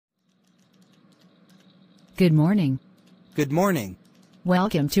Good morning. Good morning.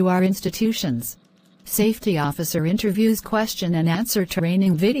 Welcome to our institution's Safety Officer Interviews question and answer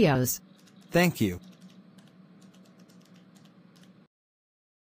training videos. Thank you.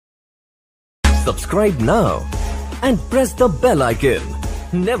 Subscribe now and press the bell icon.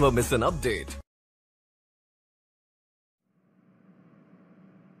 Never miss an update.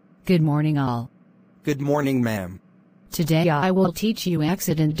 Good morning all. Good morning, ma'am. Today I will teach you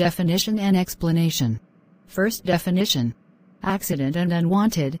accident definition and explanation. First definition. Accident, an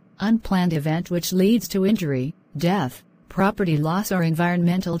unwanted, unplanned event which leads to injury, death, property loss or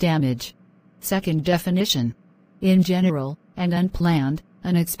environmental damage. Second definition. In general, an unplanned,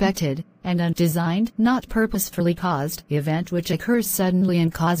 unexpected, and undesigned, not purposefully caused, event which occurs suddenly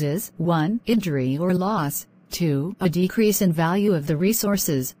and causes 1. Injury or loss, 2. A decrease in value of the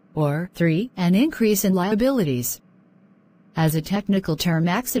resources, or 3. An increase in liabilities. As a technical term,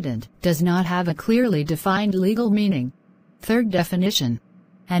 accident does not have a clearly defined legal meaning. Third definition.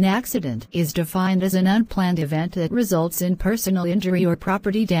 An accident is defined as an unplanned event that results in personal injury or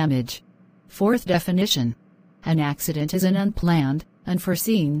property damage. Fourth definition. An accident is an unplanned,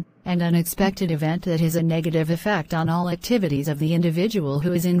 unforeseen, and unexpected event that has a negative effect on all activities of the individual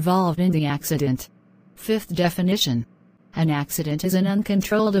who is involved in the accident. Fifth definition. An accident is an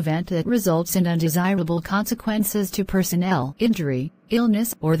uncontrolled event that results in undesirable consequences to personnel, injury,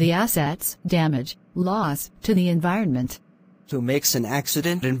 illness, or the assets, damage, loss, to the environment. Who makes an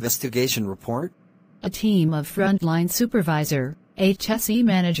accident investigation report? A team of frontline supervisor, HSE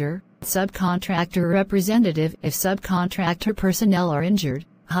manager, subcontractor representative if subcontractor personnel are injured,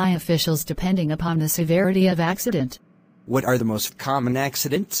 high officials depending upon the severity of accident. What are the most common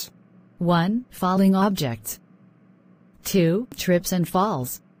accidents? 1. Falling objects. 2. Trips and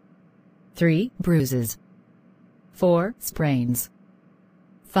falls. 3. Bruises. 4. Sprains.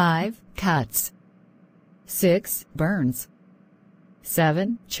 5. Cuts. 6. Burns.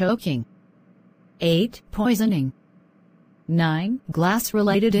 7. Choking. 8. Poisoning. 9.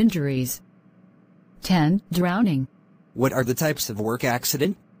 Glass-related injuries. 10. Drowning. What are the types of work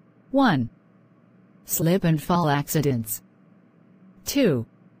accident? 1. Slip and fall accidents. 2.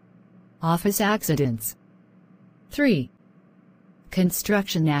 Office accidents. 3.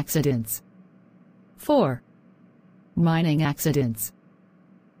 Construction accidents. 4. Mining accidents.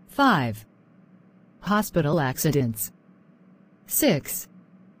 5. Hospital accidents. 6.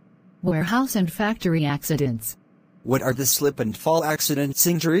 Warehouse and factory accidents. What are the slip and fall accidents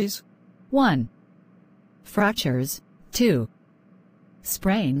injuries? 1. Fractures. 2.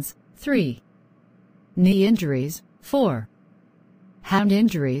 Sprains. 3. Knee injuries. 4. Hand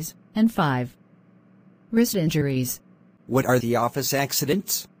injuries. And 5. Wrist injuries. What are the office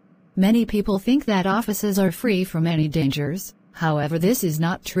accidents? Many people think that offices are free from any dangers, however this is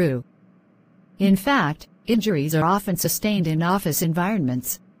not true. In fact, injuries are often sustained in office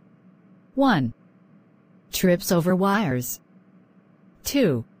environments. 1. Trips over wires.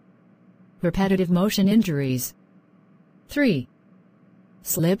 2. Repetitive motion injuries. 3.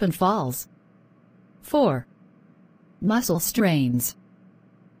 Slip and falls. 4. Muscle strains.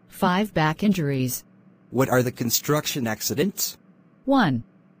 5. Back injuries. What are the construction accidents? 1.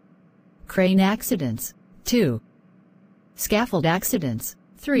 Crane accidents. 2. Scaffold accidents.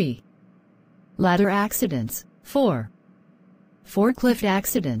 3. Ladder accidents. 4. Forklift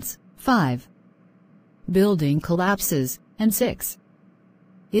accidents. 5. Building collapses. And 6.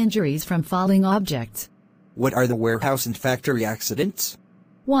 Injuries from falling objects. What are the warehouse and factory accidents?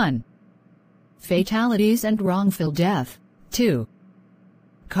 1. Fatalities and wrongful death. 2.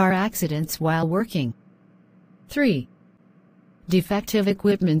 Car accidents while working. 3. Defective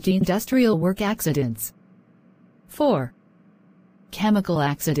equipment industrial work accidents. 4. Chemical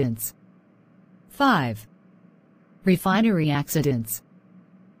accidents. 5. Refinery accidents.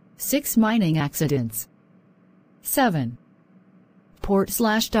 6. Mining accidents. 7.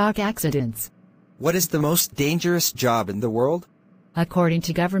 Port/dock accidents. What is the most dangerous job in the world? According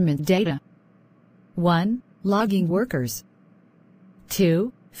to government data. 1. Logging workers.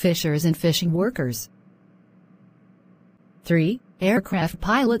 2. Fishers and fishing workers. 3. Aircraft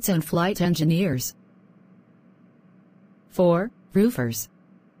pilots and flight engineers. 4. Roofers.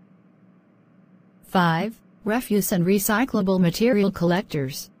 5. Refuse and recyclable material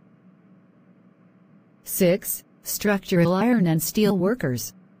collectors. 6. Structural iron and steel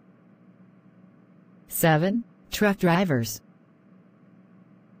workers. 7. Truck drivers.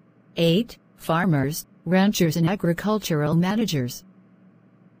 8. Farmers, ranchers and agricultural managers.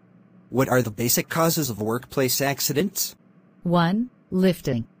 What are the basic causes of workplace accidents? 1.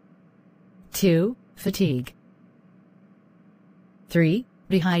 Lifting. 2. Fatigue. 3.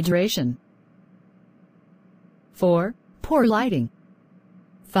 Dehydration. 4. Poor lighting.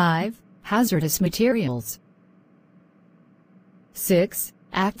 5. Hazardous materials. 6.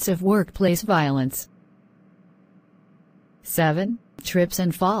 Acts of workplace violence. 7. Trips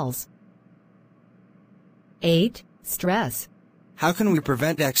and falls. 8. Stress. How can we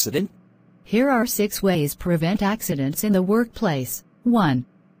prevent accident? Here are 6 ways prevent accidents in the workplace. 1.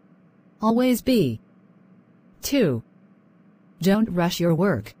 Always be. 2. Don't rush your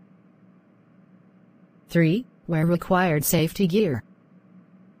work. 3. Wear required safety gear.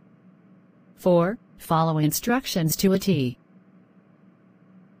 4. Follow instructions to a T.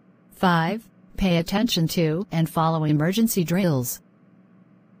 5. Pay attention to and follow emergency drills.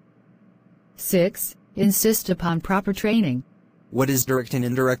 6. Insist upon proper training. What is direct and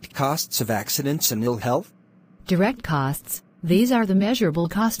indirect costs of accidents and ill health? Direct costs. These are the measurable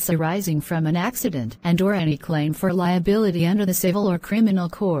costs arising from an accident and/or any claim for liability under the civil or criminal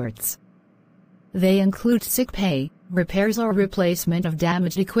courts. They include sick pay, repairs or replacement of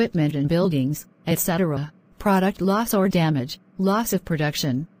damaged equipment and buildings, etc., product loss or damage, loss of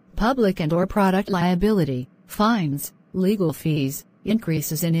production, public and/or product liability, fines, legal fees,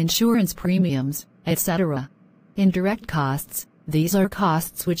 increases in insurance premiums, etc. Indirect costs. These are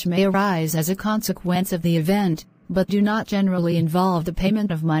costs which may arise as a consequence of the event, but do not generally involve the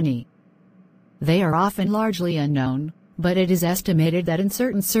payment of money. They are often largely unknown, but it is estimated that in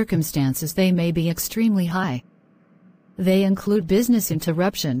certain circumstances they may be extremely high. They include business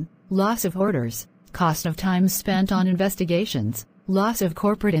interruption, loss of orders, cost of time spent on investigations, loss of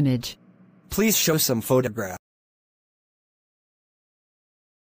corporate image. Please show some photograph.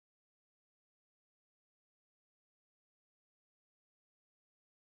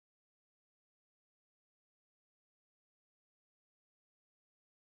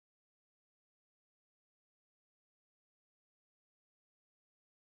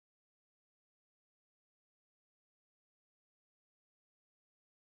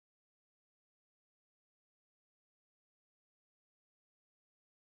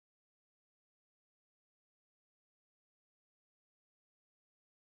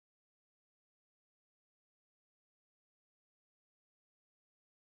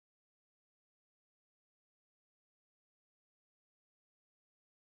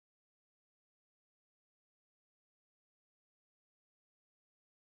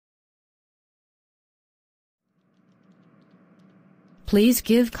 Please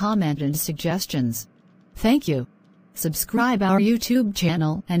give comment and suggestions. Thank you. Subscribe our YouTube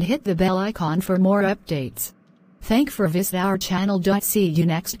channel and hit the bell icon for more updates. Thank for visit our channel. See you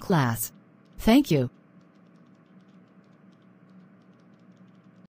next class. Thank you.